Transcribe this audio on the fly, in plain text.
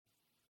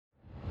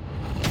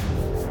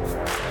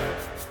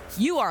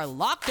You are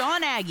Locked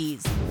On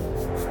Aggies,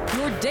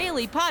 your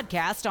daily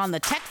podcast on the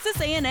Texas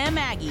A&M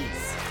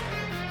Aggies.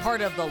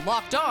 Part of the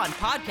Locked On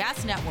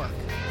Podcast Network,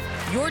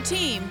 your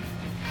team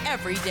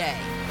every day.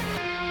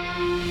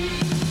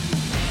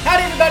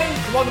 Howdy, everybody.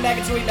 Welcome back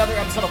into another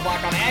episode of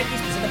Locked On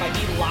Aggies, presented by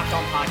the Locked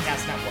On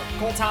Podcast Network.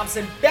 Cole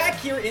Thompson back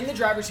here in the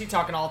driver's seat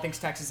talking all things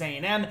Texas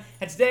A&M. And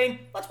today,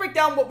 let's break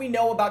down what we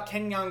know about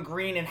Kenyon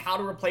Green and how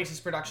to replace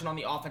his production on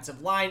the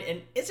offensive line.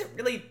 And is it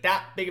really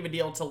that big of a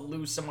deal to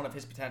lose someone of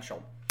his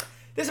potential?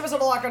 This episode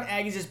of Locked On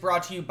Aggies is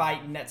brought to you by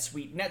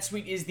NetSuite.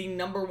 NetSuite is the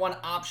number one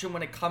option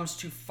when it comes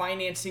to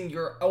financing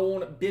your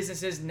own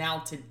businesses now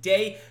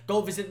today.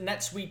 Go visit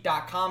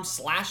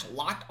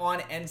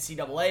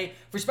netsuite.com/LockedOnNCAA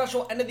for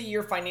special end of the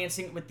year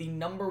financing with the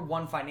number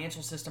one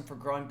financial system for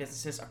growing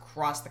businesses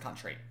across the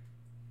country.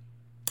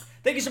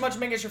 Thank you so much for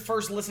making us your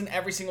first listen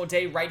every single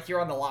day right here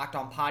on the Locked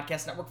On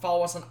Podcast Network.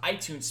 Follow us on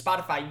iTunes,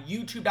 Spotify,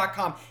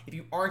 YouTube.com. If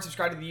you aren't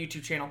subscribed to the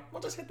YouTube channel,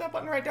 well, just hit that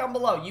button right down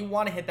below. You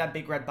want to hit that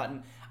big red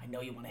button. I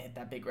know you want to hit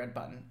that big red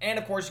button. And,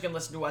 of course, you can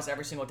listen to us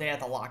every single day at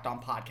the Locked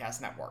On Podcast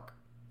Network.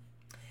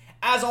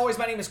 As always,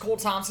 my name is Cole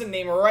Thompson.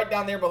 Name right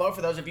down there below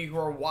for those of you who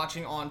are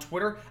watching on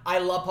Twitter. I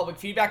love public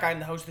feedback. I am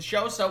the host of the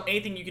show, so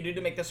anything you can do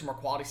to make this a more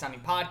quality-sounding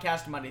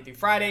podcast Monday through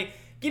Friday,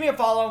 give me a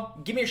follow,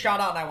 give me a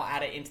shout-out, and I will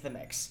add it into the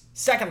mix.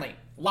 Secondly,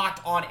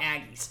 Locked On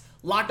Aggies.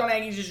 Locked On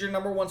Aggies is your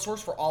number one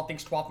source for all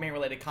things 12th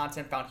man-related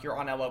content found here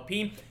on LOP.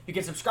 You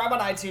can subscribe on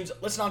iTunes,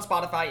 listen on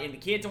Spotify, and if you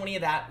can't do any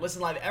of that,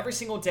 listen live every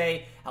single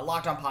day at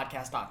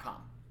LockedOnPodcast.com.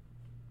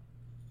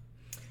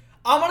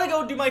 I want to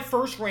go do my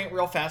first rant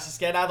real fast. Let's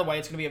get it out of the way.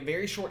 It's going to be a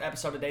very short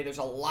episode today. There's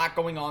a lot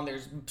going on.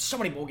 There's so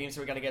many bowl games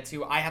that we got to get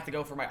to. I have to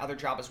go for my other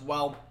job as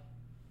well.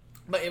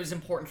 But it was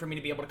important for me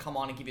to be able to come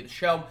on and give you the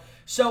show.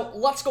 So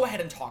let's go ahead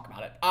and talk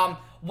about it.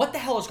 What the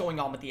hell is going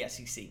on with the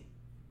SEC?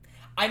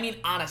 I mean,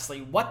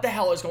 honestly, what the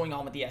hell is going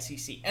on with the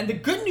SEC? And the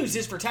good news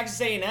is for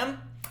Texas A&M,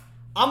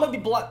 I'm going to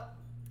be blunt.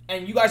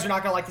 And you guys are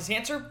not going to like this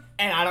answer,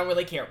 and I don't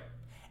really care.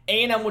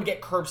 A&M would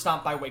get curb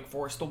stomped by Wake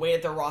Forest the way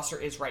that their roster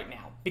is right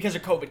now because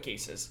of COVID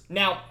cases.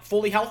 Now,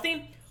 fully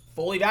healthy,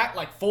 fully back,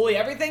 fully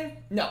everything?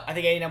 No, I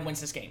think A&M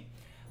wins this game.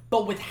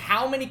 But with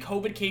how many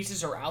COVID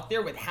cases are out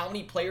there, with how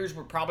many players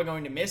we're probably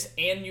going to miss,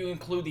 and you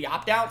include the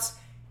opt-outs,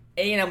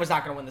 A&M was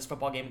not going to win this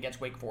football game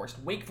against Wake Forest.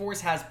 Wake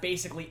Forest has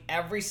basically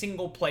every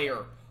single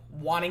player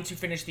wanting to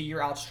finish the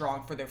year out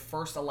strong for their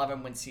first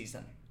 11-win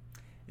season.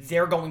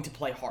 They're going to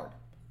play hard,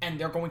 and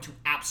they're going to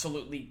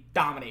absolutely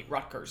dominate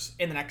Rutgers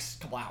in the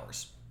next couple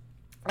hours.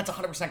 That's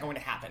 100% going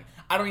to happen.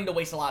 I don't need to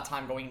waste a lot of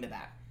time going into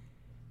that.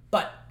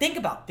 But think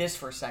about this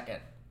for a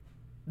second.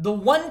 The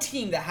one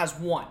team that has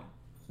won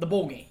the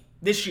bowl game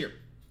this year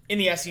in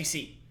the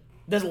SEC,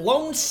 the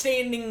lone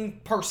standing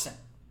person,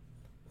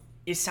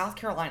 is South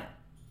Carolina.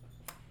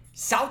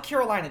 South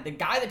Carolina, the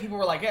guy that people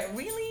were like,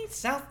 really?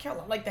 South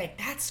Carolina? Like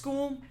that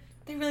school?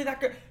 Are they really that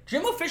good?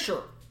 Jimbo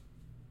Fisher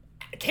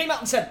came out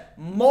and said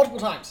multiple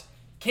times,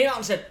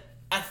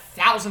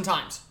 1,000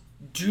 times,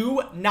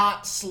 do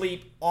not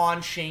sleep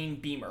on Shane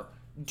Beamer.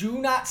 Do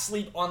not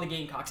sleep on the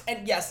Gamecocks.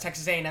 And yes,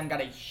 Texas A&M got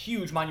a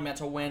huge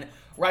monumental win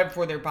right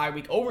before their bye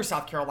week over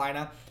South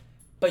Carolina.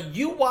 But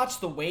you watch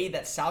the way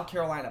that South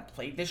Carolina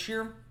played this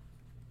year,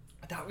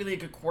 without really a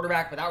good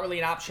quarterback, without really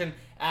an option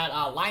at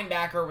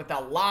linebacker, with a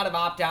lot of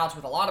opt-outs,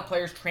 with a lot of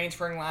players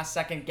transferring last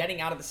second,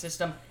 getting out of the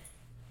system.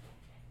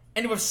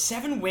 And with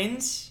 7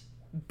 wins,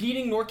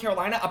 beating North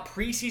Carolina, a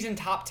preseason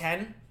top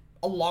 10,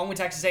 along with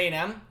Texas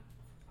A&M,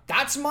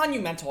 that's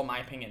monumental in my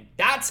opinion.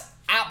 That's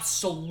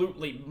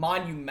absolutely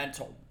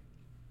monumental.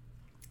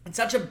 It's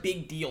such a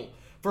big deal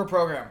for a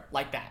program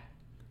like that.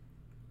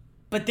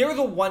 But they're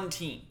the one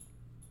team.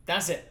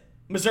 That's it.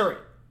 Missouri,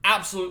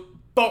 absolute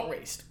boat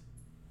raced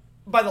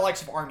by the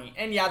likes of Army.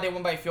 And yeah, they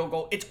won by a field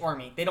goal. It's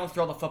Army. They don't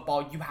throw the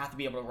football. You have to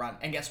be able to run.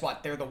 And guess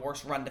what? They're the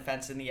worst run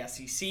defense in the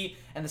SEC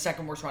and the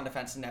second worst run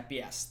defense in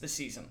FBS this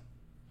season.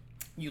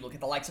 You look at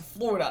the likes of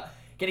Florida,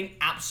 getting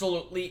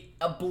absolutely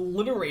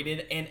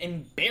obliterated and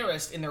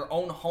embarrassed in their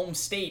own home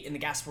state in the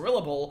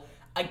Gasparilla Bowl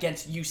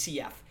against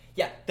UCF.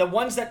 Yeah, the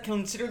ones that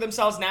consider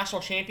themselves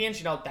national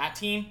champions, that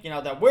team,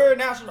 that we're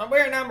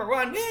number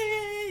one.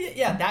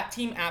 Yeah, that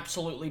team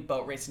absolutely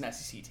boat raced an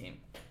SEC team.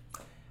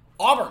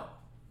 Auburn,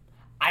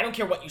 I don't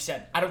care what you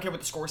said. I don't care what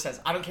the score says.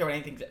 I don't care what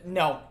anything says.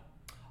 No,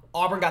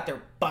 Auburn got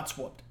their butts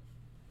whooped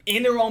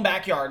in their own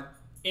backyard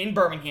in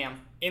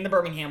Birmingham, in the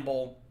Birmingham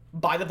Bowl,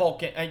 by the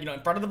Vulcan,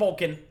 in front of the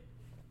Vulcan,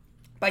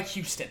 by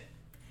Houston,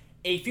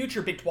 a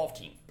future Big 12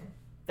 team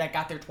that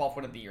got their 12th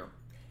win of the year.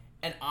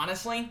 And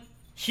honestly,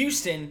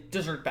 Houston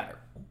deserved better.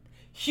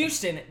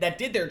 Houston, that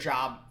did their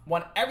job,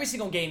 won every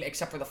single game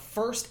except for the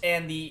first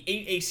and the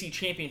AAC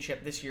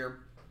championship this year,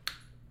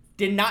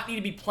 did not need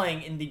to be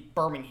playing in the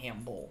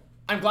Birmingham Bowl.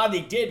 I'm glad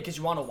they did because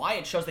you want to know why.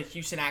 It shows that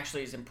Houston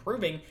actually is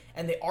improving,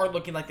 and they are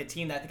looking like the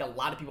team that I think a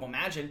lot of people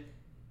imagine.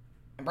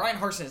 And Brian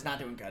Harsin is not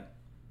doing good.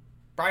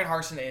 Brian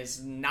Harsin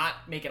is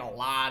not making a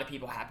lot of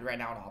people happy right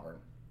now in Auburn.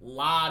 A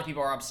lot of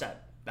people are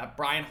upset that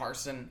Brian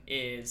Harsin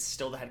is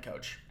still the head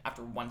coach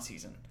after one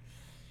season.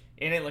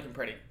 It ain't looking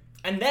pretty.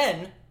 And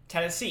then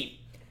Tennessee.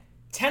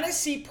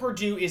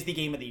 Tennessee-Purdue is the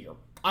game of the year.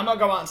 I'm going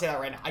to go out and say that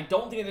right now. I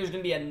don't think there's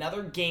going to be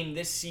another game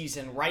this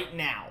season right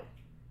now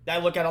that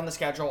I look at on the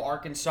schedule.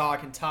 Arkansas,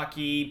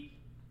 Kentucky,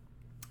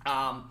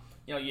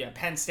 you have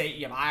Penn State,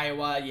 you have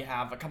Iowa, you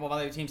have a couple of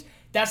other teams.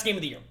 That's game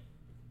of the year.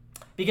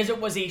 Because it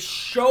was a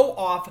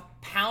show-off,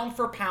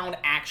 pound-for-pound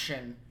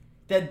action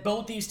that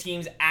both these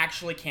teams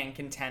actually can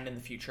contend in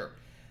the future.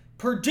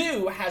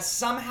 Purdue has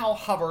somehow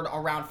hovered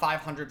around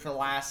 500 for the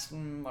last,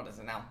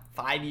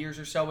 5 years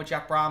or so with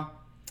Jeff Brom.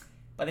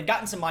 But they've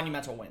gotten some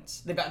monumental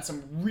wins. They've gotten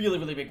some really,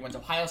 really big wins.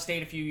 Ohio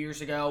State a few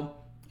years ago.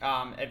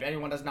 If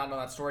anyone does not know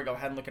that story, go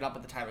ahead and look it up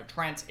with the Tyler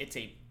Trent. It's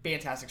a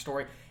fantastic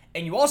story.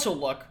 And you also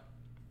look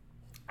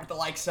at the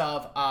likes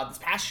of this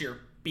past year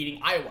beating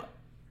Iowa.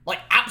 Like,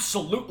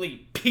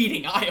 absolutely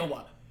beating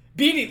Iowa.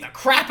 Beating the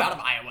crap out of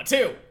Iowa,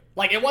 too.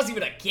 Like, it wasn't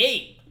even a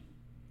game.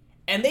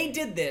 And they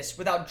did this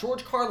without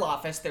George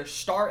Karlaftis, their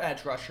star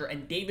edge rusher,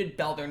 and David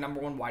Bell, their number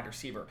one wide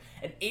receiver.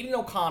 And Aiden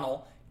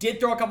O'Connell did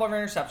throw a couple of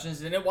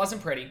interceptions, and it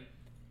wasn't pretty.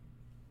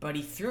 But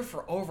he threw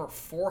for over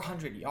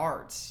 400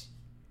 yards.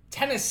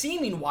 Tennessee,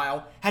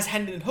 meanwhile, has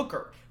Hendon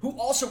Hooker, who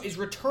also is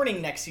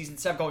returning next season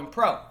instead of going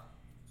pro.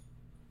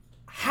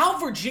 How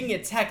Virginia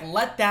Tech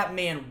let that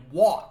man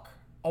walk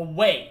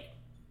away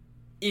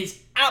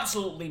is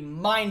absolutely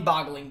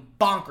mind-boggling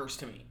bonkers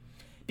to me.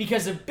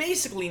 Because of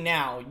basically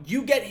now,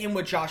 you get him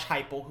with Josh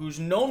Heupel, who's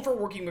known for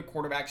working with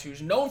quarterbacks,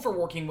 who's known for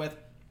working with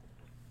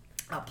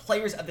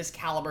players of this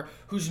caliber,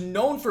 who's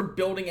known for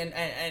building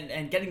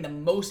and getting the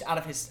most out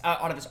of his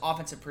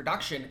offensive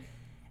production,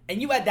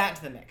 and you add that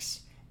to the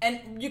mix.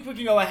 And we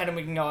can go ahead and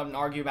we can go and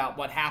argue about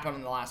what happened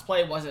in the last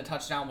play. Was it a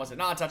touchdown? Was it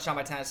not a touchdown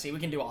by Tennessee? We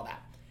can do all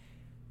that.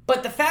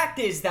 But the fact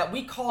is that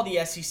we call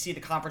the SEC the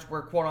conference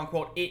where,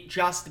 quote-unquote, it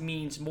just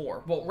means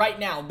more. Well, right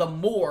now, the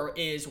more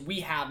is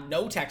we have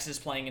no Texas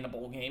playing in a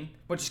bowl game,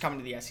 which is coming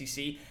to the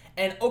SEC,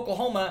 and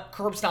Oklahoma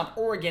curb-stomped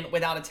Oregon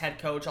without its head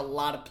coach. A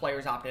lot of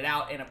players opted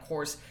out, and, of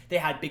course, they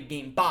had Big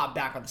Game Bob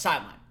back on the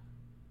sideline.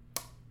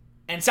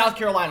 And South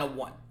Carolina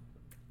won.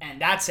 And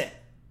that's it.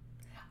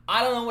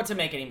 I don't know what to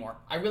make anymore.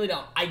 I really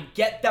don't. I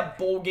get that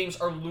bowl games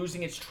are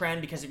losing its trend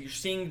because if you're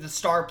seeing the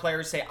star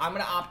players say, I'm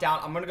going to opt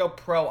out, I'm going to go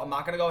pro, I'm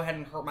not going to go ahead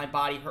and hurt my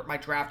body, hurt my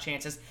draft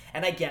chances,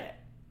 and I get it.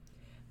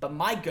 But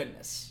my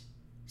goodness,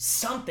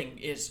 something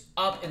is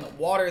up in the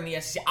water in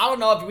the SEC. I don't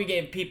know if we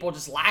gave people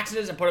just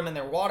laxatives and put them in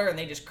their water and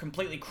they just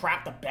completely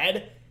crap the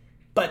bed,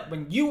 but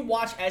when you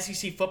watch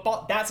SEC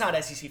football, that's not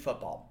SEC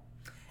football.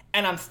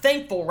 And I'm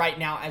thankful right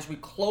now as we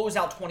close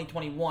out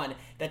 2021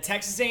 that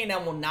Texas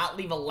A&M will not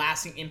leave a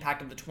lasting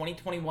impact of the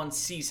 2021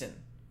 season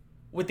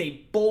with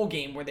a bowl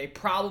game where they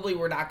probably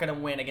were not going to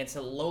win against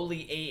a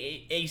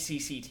lowly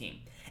ACC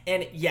team.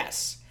 And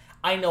yes,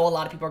 I know a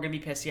lot of people are going to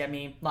be pissy at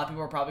me. A lot of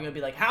people are probably going to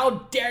be like, how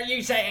dare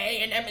you say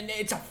A&M? And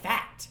it's a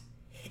fact.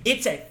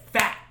 It's a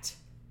fact.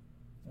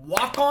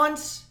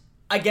 Walk-ons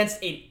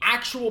against an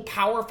actual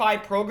Power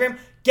 5 program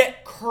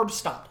get curb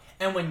stomped.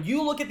 And when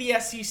you look at the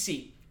SEC,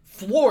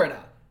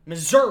 Florida,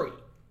 Missouri,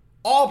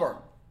 Auburn,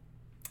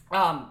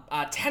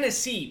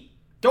 Tennessee,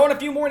 throwing a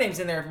few more names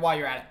in there while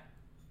you're at it.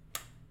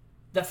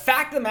 The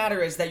fact of the matter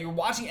is that you're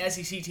watching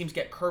SEC teams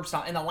get curb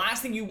stomped, and the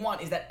last thing you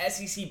want is that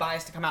SEC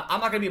bias to come out.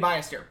 I'm not going to be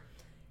biased here.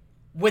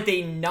 With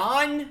a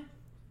non-tenured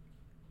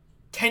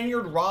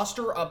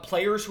roster of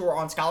players who are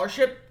on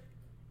scholarship,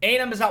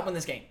 A&M does not win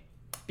this game.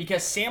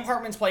 Because Sam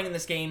Hartman's playing in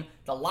this game,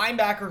 the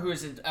linebacker who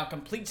is a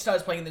complete stud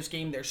is playing in this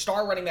game, their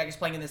star running back is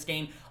playing in this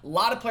game. A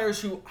lot of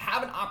players who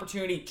have an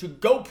opportunity to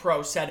go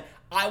pro said,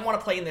 I want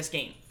to play in this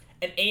game.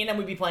 And A&M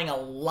would be playing a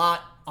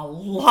lot of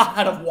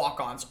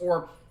walk-ons,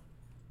 or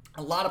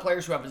a lot of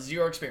players who have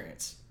zero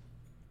experience.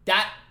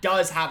 That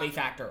does have a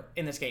factor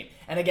in this game.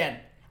 And again,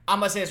 I'm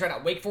going to say this right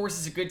now. Wake Forest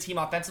is a good team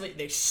offensively.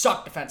 They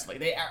suck defensively.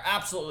 They are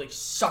absolutely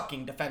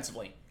sucking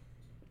defensively.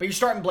 But you're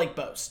starting Blake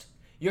Boast.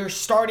 You're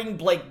starting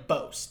Blake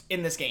Boast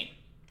in this game.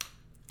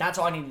 That's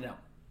all I need to know.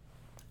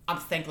 I'm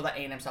thankful that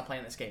A&M's not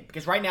playing this game.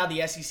 Because right now,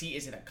 the SEC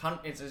is in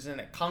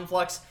a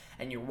conflux,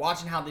 and you're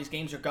watching how these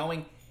games are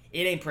going.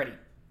 It ain't pretty.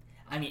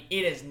 I mean,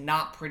 it is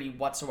not pretty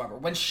whatsoever.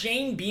 When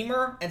Shane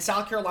Beamer and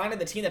South Carolina,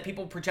 the team that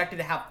people projected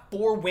to have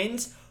 4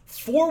 wins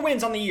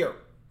on the year,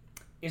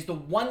 is the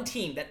one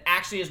team that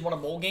actually has won a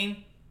bowl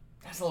game,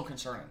 that's a little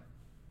concerning.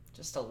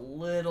 Just a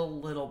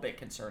little bit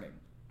concerning.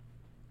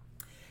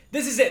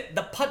 This is it.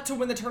 The putt to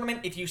win the tournament.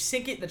 If you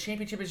sink it, the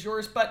championship is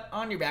yours, but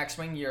on your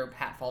backswing, your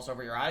hat falls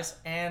over your eyes,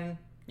 and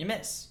you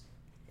miss.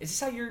 Is this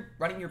how you're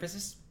running your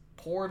business?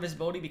 Poor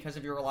visibility because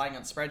of your relying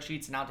on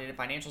spreadsheets and outdated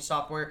financial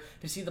software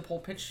to see the full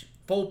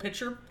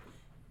picture?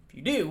 If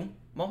you do,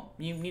 well,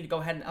 you need to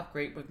go ahead and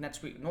upgrade with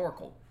NetSuite and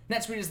Oracle.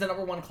 NetSuite is the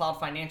 #1 cloud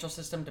financial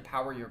system to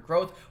power your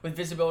growth with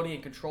visibility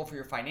and control for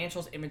your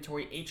financials,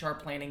 inventory, HR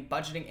planning,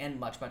 budgeting, and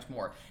much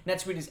more.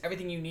 NetSuite is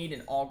everything you need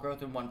and all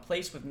growth in one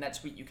place. With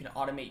NetSuite, you can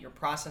automate your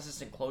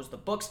processes and close the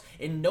books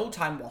in no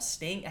time while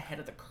staying ahead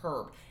of the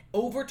curve.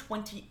 Over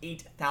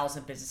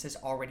 28,000 businesses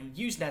already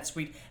use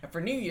NetSuite, and for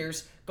New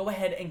Year's, go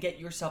ahead and get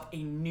yourself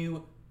a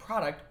new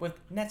product with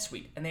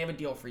NetSuite, and they have a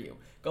deal for you.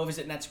 Go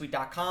visit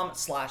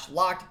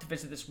netsuite.com/locked to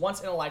visit this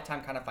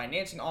once-in-a-lifetime kind of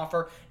financing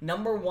offer.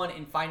 Number one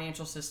in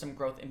financial system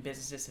growth in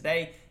businesses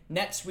today.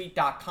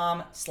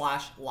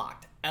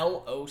 netsuite.com/locked.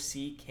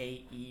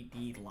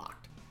 LOCKED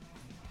locked.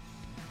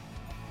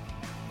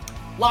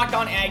 Locked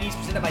On Aggies,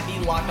 presented by the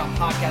Locked On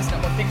Podcast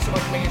Network. Thanks so much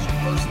for making us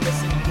your first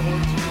listen to your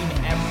team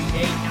every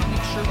day. Now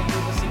make sure that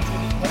you're listening to the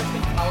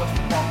Ultimate College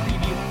Football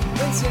Preview,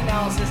 instant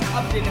analysis,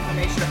 updated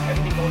information of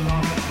everything going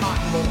on with the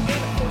Cotton Bowl,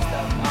 and of course the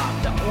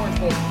Orange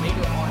Bowl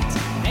later on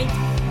tonight.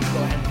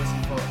 Go ahead and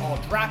listen for all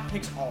draft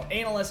picks, all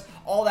analysts,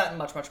 all that and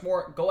much, much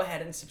more. Go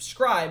ahead and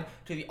subscribe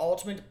to the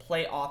Ultimate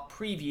Playoff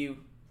Preview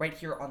right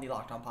here on the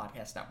Locked On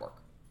Podcast Network.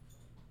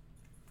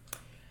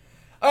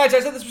 All right, so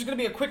I said this was going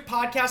to be a quick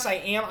podcast. I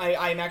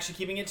am actually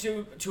keeping it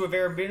to a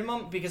very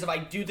minimum because I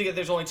do think that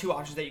there's only two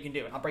options that you can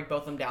do, and I'll break both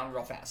of them down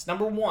real fast.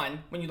 Number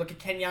one, when you look at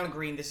Kenyon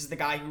Green, this is the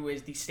guy who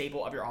is the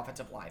staple of your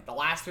offensive line. The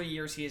last 3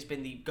 years, he has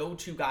been the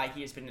go-to guy.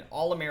 He has been an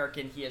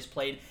All-American. He has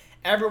played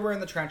everywhere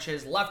in the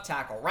trenches, left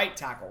tackle, right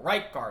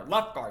guard,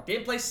 left guard.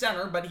 Didn't play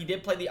center, but he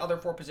did play the other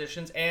four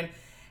positions, and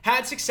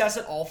had success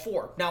at all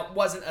four. Now,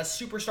 wasn't a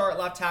superstar at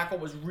left tackle,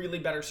 was really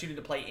better suited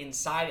to play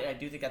inside, and I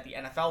do think at the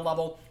NFL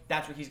level,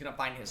 that's where he's going to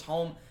find his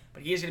home.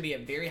 But he is going to be a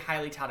very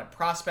highly touted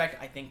prospect.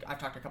 I think I've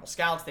talked to a couple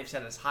scouts. They've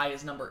said as high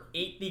as number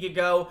 8 he could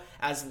go,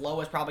 as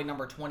low as probably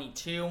number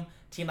 22. A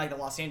team like the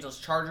Los Angeles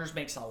Chargers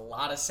makes a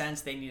lot of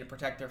sense. They need to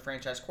protect their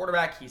franchise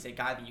quarterback. He's a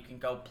guy that you can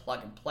go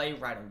plug and play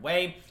right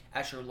away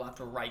as your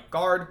left or right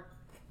guard.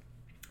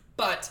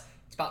 But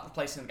it's about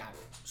replacing the guy.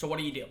 So what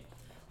do?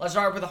 Let's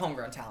start with the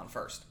homegrown talent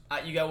first.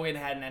 You go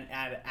ahead and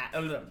add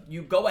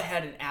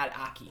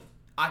Aki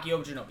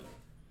Ogunjobi.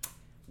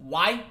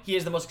 Why? He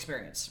has the most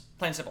experience.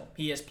 Plain and simple.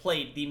 He has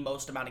played the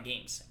most amount of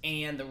games.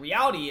 And the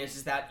reality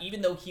is that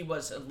even though he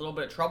was a little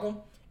bit of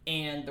trouble,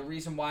 and the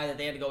reason why that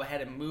they had to go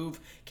ahead and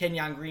move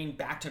Kenyon Green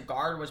back to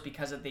guard was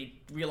because they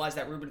realized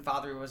that Ruben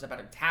Father was a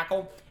better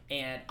tackle,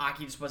 and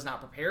Aki just was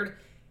not prepared.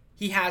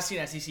 He has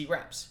seen SEC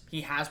reps.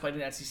 He has played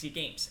in SEC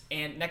games.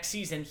 And next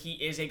season, he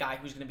is a guy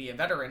who's going to be a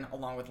veteran,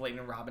 along with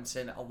Leighton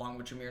Robinson, along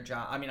with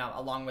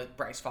along with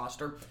Bryce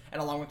Foster,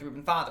 and along with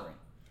Ruben Father.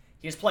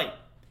 He has played.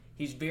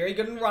 He's very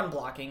good in run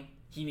blocking.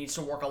 He needs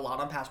to work a lot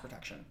on pass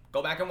protection.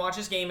 Go back and watch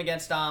his game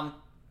against Arkansas.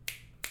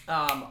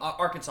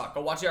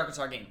 Go watch the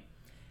Arkansas game.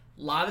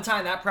 A lot of the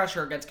time, that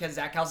pressure against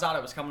Zach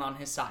Calzada was coming on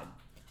his side.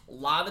 A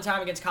lot of the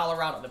time against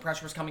Colorado, the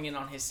pressure was coming in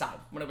on his side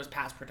when it was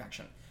pass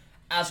protection.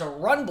 As a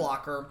run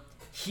blocker,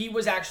 he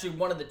was actually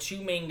one of the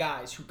two main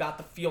guys who got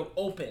the field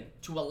open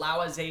to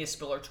allow Isaiah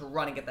Spiller to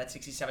run and get that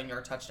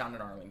 67-yard touchdown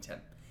in Arlington.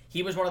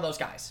 He was one of those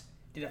guys.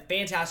 Did a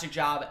fantastic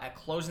job at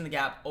closing the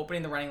gap,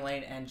 opening the running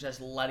lane, and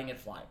just letting it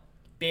fly.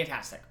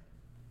 Fantastic.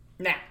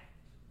 Now,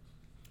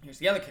 here's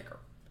the other kicker.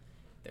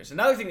 There's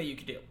another thing that you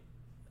could do,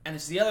 and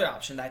this is the other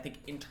option that I think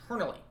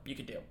internally you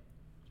could do.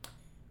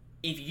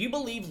 If you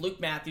believe Luke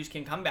Matthews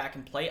can come back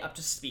and play up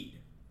to speed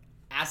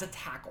as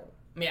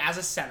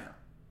a center,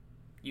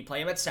 you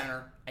play him at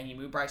center, and you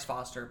move Bryce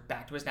Foster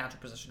back to his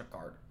natural position of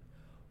guard.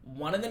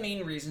 One of the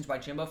main reasons why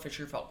Jimbo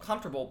Fisher felt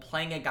comfortable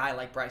playing a guy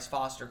like Bryce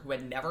Foster, who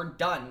had never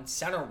done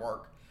center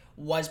work,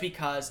 was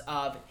because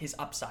of his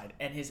upside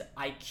and his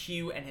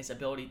IQ and his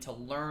ability to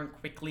learn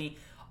quickly,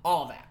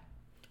 all that.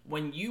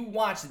 When you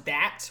watch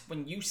that,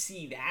 when you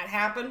see that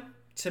happen,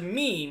 to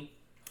me,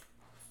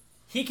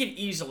 he could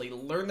easily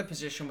learn the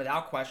position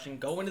without question,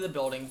 go into the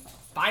building,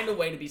 find a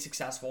way to be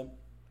successful,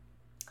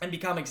 and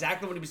become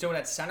exactly what he was doing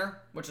at center,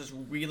 which is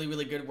really,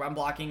 really good run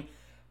blocking,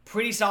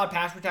 pretty solid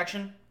pass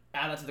protection,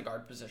 add that to the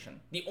guard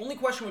position. The only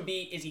question would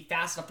be, is he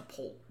fast enough to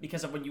pull?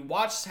 Because when you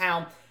watch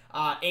how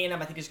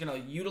A&M, I think, is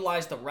going to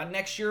utilize the run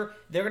next year,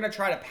 they're going to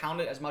try to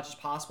pound it as much as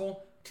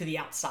possible to the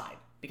outside,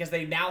 because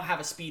they now have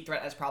a speed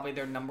threat as probably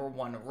their number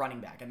one running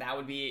back, and that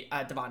would be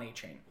Devon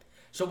Achane.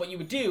 So what you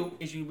would do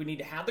is you would need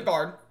to have the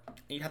guard, and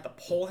you'd have to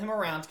pull him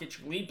around to get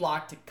your lead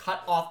block to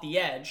cut off the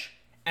edge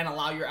and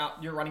allow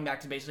your running back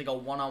to basically go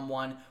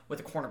one-on-one with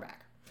a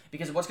cornerback.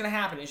 Because what's going to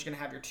happen is you're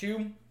going to have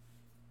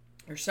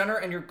your center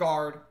and your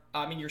guard,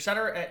 your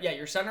center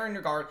and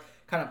your guard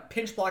kind of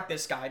pinch block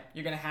this guy.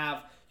 You're going to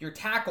have your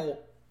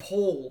tackle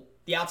pull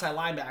the outside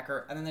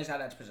linebacker, and then there's that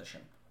edge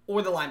position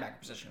or the linebacker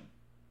position.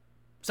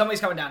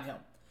 Somebody's coming downhill.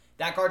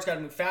 That guard's got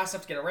to move fast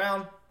enough to get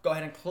around. Go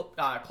ahead and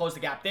close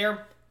the gap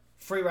there.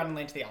 Free running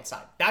lane to the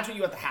outside. That's what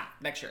you have to have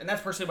next year. And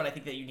that's personally what I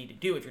think that you need to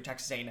do if you're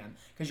Texas A&M,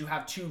 because you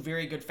have two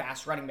very good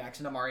fast running backs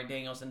in Amari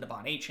Daniels and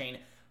Devon Achane.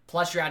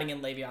 Plus you're adding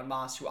in Le'Veon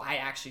Moss, who I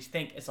actually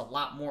think is a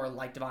lot more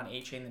like Devon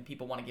Achane than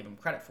people want to give him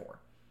credit for.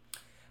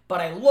 But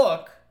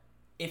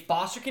if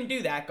Foster can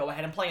do that, go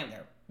ahead and play him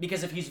there.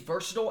 Because if he's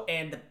versatile,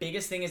 and the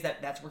biggest thing is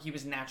that that's where he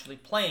was naturally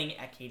playing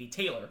at Katy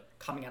Taylor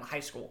coming out of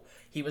high school.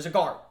 He was a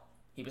guard.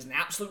 He was an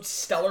absolute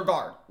stellar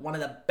guard. One of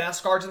the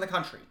best guards in the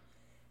country.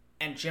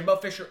 And Jimbo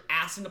Fisher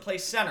asked him to play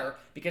center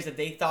because if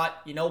they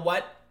thought, you know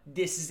what,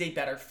 this is a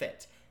better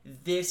fit.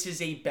 This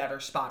is a better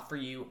spot for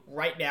you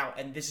right now,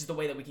 and this is the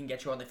way that we can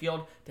get you on the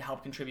field to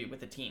help contribute with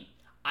the team.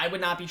 I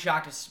would not be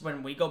shocked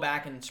when we go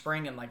back in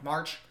spring and like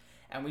March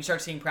and we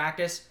start seeing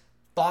practice,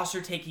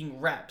 Foster taking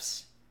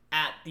reps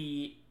at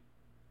the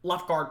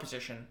left guard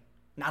position,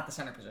 not the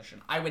center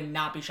position. I would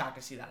not be shocked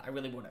to see that. I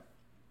really wouldn't.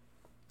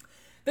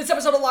 This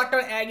episode of Locked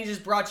On Aggies is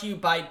brought to you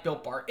by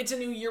Built Bar. It's a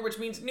new year, which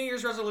means New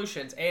Year's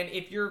resolutions. And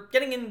if you're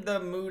getting in the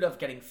mood of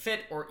getting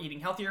fit or eating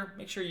healthier,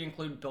 make sure you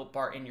include Built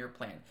Bar in your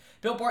plan.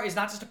 Built Bar is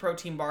not just a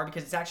protein bar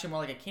because it's actually more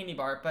like a candy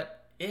bar,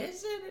 but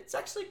is it? It's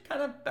actually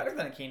kind of better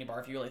than a candy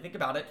bar if you really think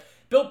about it.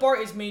 Built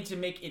Bar is made to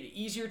make it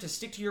easier to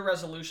stick to your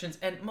resolutions,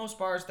 and most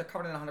bars, they're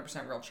covered in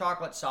 100% real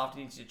chocolate, soft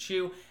and easy to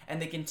chew,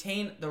 and they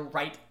contain the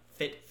right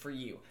fit for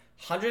you.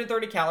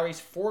 130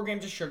 calories, 4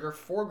 grams of sugar,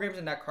 4 grams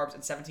of net carbs,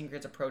 and 17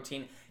 grams of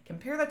protein.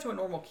 Compare that to a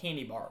normal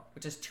candy bar,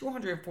 which has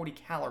 240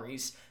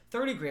 calories,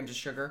 30 grams of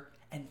sugar,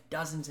 and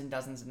dozens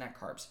of net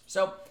carbs.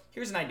 So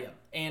here's an idea,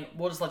 and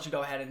we'll just let you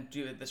go ahead and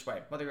do it this way.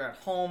 Whether you're at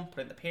home, put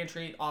it in the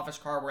pantry, office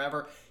car,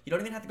 wherever, you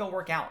don't even have to go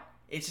work out.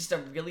 It's just a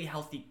really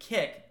healthy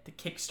kick to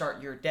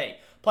kickstart your day.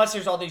 Plus,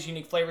 there's all these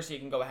unique flavors so you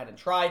can go ahead and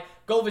try.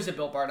 Go visit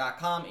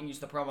BuiltBar.com and use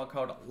the promo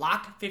code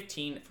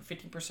LOCKED15 for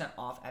 15%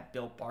 off at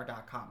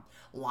BuiltBar.com.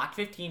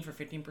 LOCKED15 for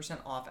 15%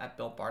 off at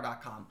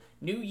BuiltBar.com.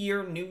 New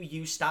year, new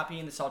you. Stop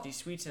eating the salty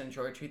sweets and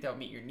enjoy a treat that will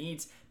meet your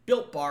needs.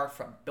 Built Bar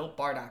from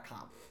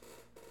BuiltBar.com.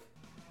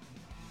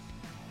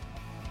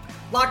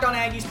 Locked On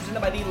Aggies, presented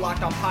by the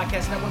Locked On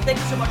Podcast Network. Thank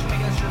you so much for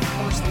making us your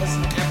first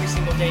listen every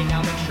single day.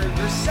 Now make sure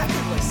your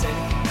second listen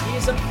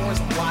is, of course,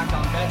 Locked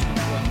On Bets, which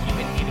is what you've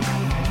been able to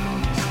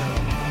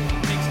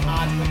fix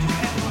odds, which is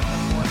at Locked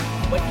On More.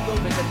 When you go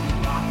visit the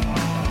Locked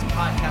On Bets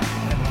Podcast,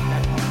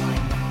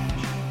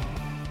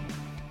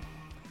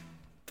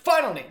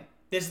 final name.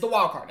 This is the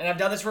wild card, and I've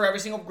done this for every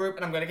single group,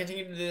 and I'm going to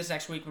continue to do this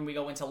next week when we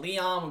go into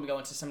Leon, when we go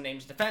into some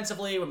names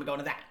defensively, when we go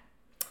into that.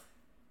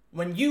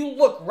 When you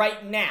look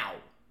right now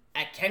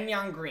at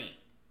Kenyon Green,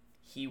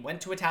 he went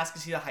to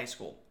Atascocita High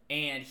School,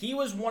 and he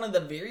was one of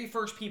the very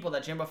first people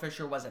that Jimbo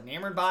Fisher was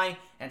enamored by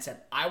and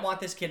said, I want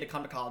this kid to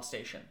come to College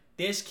Station.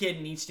 This kid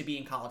needs to be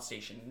in College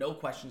Station. No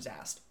questions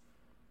asked.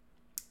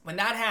 When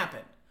that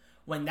happened,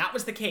 when that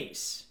was the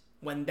case,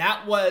 when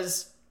that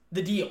was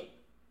the deal,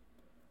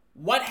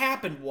 what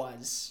happened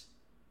was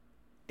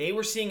they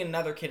were seeing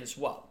another kid as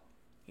well.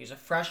 He's a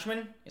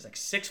freshman. He's like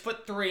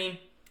 6'3",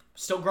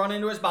 still growing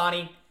into his body,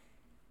 and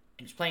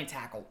he's playing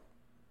tackle.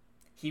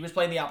 He was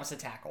playing the opposite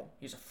tackle.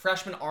 He was a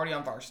freshman already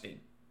on varsity.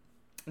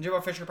 And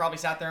Jimbo Fisher probably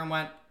sat there and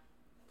went,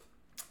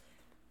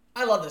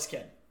 I love this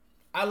kid.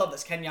 I love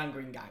this Kenyon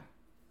Green guy.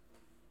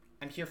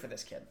 I'm here for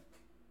this kid.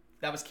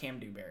 That was Cam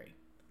Dewberry.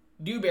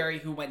 Dewberry,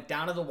 who went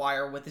down to the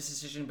wire with this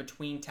decision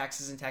between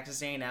Texas and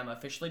Texas A&M,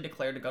 officially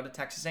declared to go to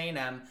Texas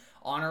A&M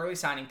on early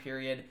signing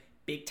period.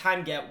 Big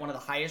time get, one of the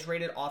highest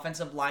rated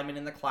offensive linemen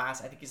in the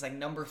class. I think he's like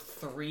number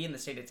 3 in the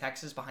state of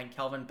Texas behind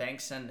Kelvin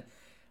Banks and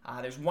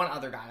there's one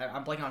other guy.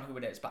 I'm blanking on who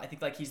it is, but I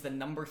think like he's the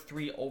number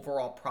 3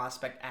 overall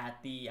prospect at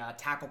the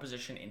tackle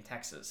position in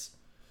Texas.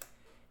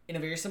 In a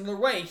very similar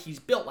way, he's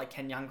built like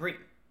Kenyon Green.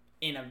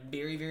 In a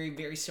very, very,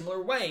 very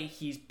similar way,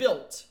 he's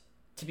built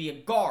to be a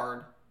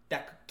guard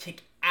that could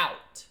kick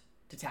out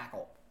to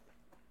tackle.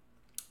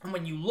 And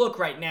when you look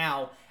right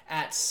now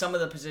at some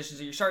of the positions,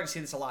 and you're starting to see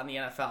this a lot in the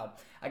NFL,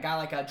 a guy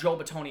like Joel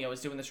Bitonio is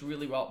doing this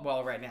really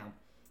well right now.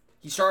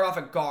 He started off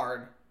at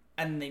guard,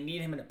 and they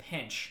need him in a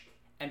pinch.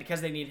 And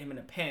because they need him in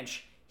a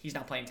pinch, he's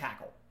now playing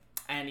tackle.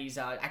 And he's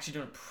actually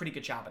doing a pretty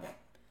good job of it.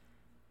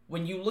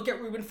 When you look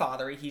at Reuben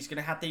Fothery, he's going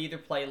to have to either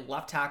play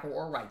left tackle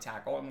or right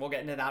tackle. And we'll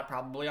get into that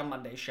probably on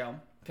Monday's show,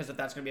 because if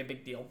that's going to be a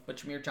big deal with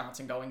Jameer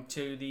Johnson going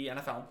to the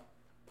NFL.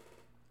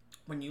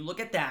 When you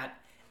look at that,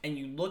 and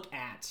you look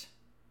at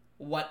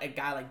what a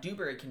guy like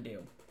Dewberry can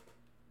do,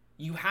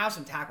 you have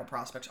some tackle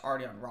prospects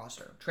already on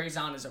roster.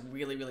 Trezon is a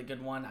really, really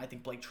good one. I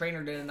think Blake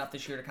Traynor did enough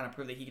this year to kind of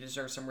prove that he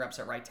deserves some reps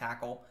at right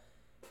tackle.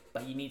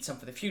 But you need some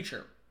for the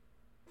future.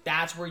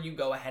 That's where you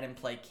go ahead and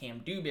play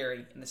Cam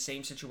Dewberry in the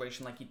same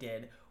situation like you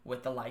did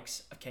with the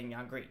likes of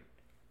Kenyon Green.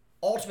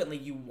 Ultimately,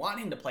 you want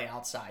him to play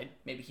outside.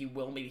 Maybe he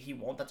will, maybe he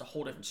won't. That's a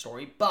whole different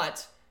story.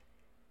 But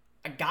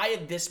a guy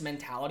of this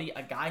mentality,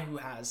 a guy who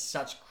has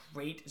such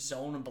great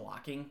zone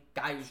blocking,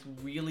 guy who's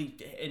really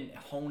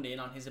honed in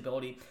on his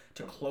ability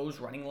to close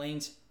running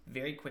lanes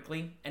very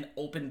quickly and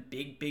open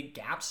big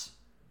gaps,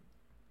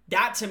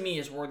 that to me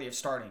is worthy of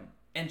starting.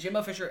 And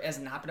Jimbo Fisher has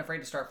not been afraid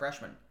to start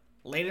freshmen.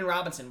 Layden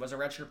Robinson was a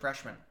redshirt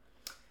freshman.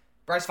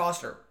 Bryce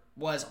Foster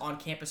was on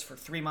campus for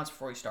 3 months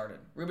before he started.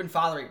 Reuben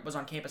Fothery was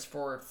on campus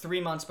for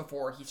 3 months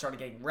before he started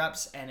getting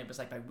reps, and it was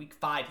like by week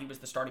 5 he was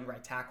the starting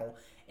right tackle,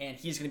 and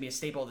he's going to be a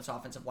staple of this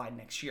offensive line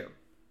next year.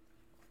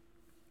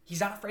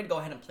 He's not afraid to go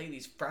ahead and play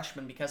these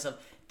freshmen because of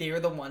they're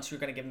the ones who are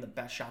going to give him the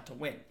best shot to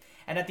win.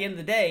 And at the end of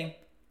the day,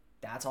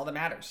 that's all that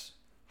matters.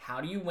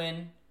 How do you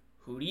win?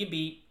 Who do you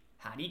beat?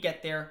 How do you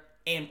get there?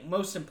 And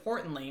most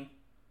importantly,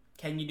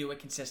 can you do it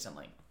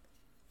consistently?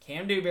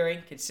 Cam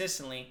Dewberry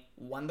consistently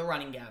won the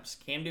running gaps.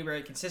 Cam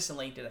Dewberry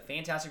consistently did a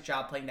fantastic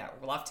job playing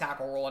that left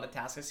tackle role at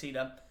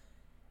Atascocita.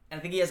 And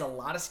I think he has a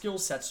lot of skill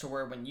sets to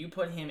where when you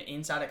put him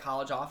inside a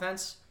college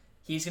offense,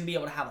 he's going to be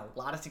able to have a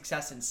lot of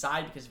success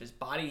inside because of his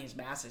body, his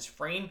mass, his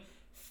frame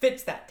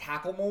fits that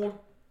tackle mold,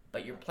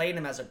 but you're playing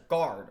him as a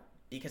guard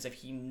because of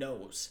he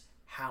knows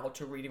how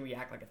to read and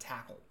react like a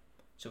tackle.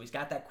 So he's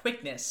got that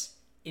quickness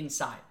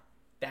inside.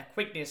 That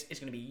quickness is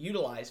going to be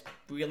utilized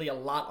really a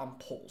lot on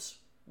pulls.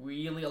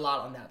 Really a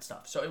lot on that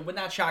stuff. So it would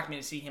not shock me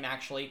to see him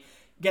actually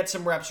get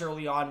some reps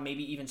early on,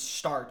 maybe even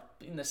start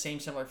in the same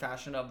similar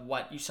fashion of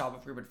what you saw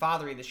with Ruben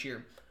Fothery this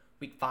year.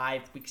 Week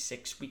 5, Week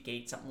 6, Week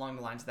 8, something along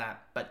the lines of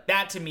that. But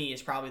that, to me,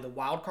 is probably the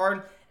wild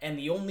card and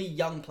the only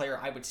young player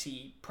I would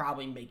see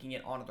probably making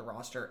it onto the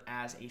roster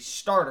as a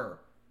starter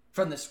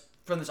from this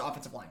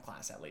offensive line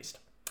class, at least.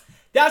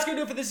 That's going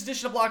to do it for this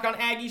edition of Locked On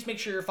Aggies. Make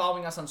sure you're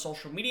following us on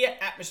social media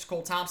at Mr.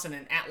 Cole Thompson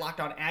and at Locked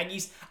On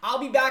Aggies. I'll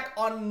be back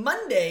on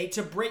Monday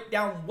to break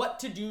down what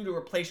to do to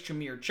replace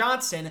Jameer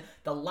Johnson,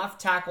 the left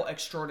tackle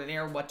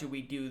extraordinaire. What do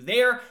we do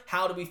there?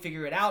 How do we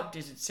figure it out?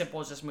 Is it simple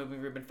as just moving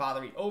Ruben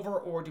Fothery over,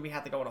 or do we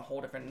have to go in a whole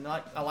different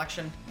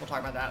election? We'll talk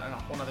about that on a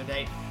whole other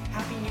day.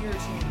 Happy New Year to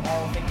you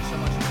all. Thank you so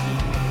much for being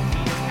with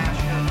me this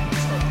past year.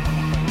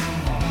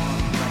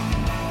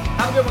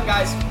 Have a good one,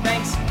 guys.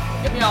 Thanks.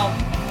 Give me all.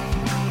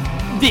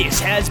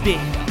 This has been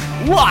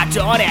Locked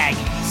On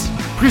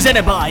Aggies,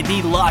 presented by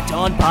the Locked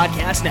On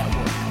Podcast Network.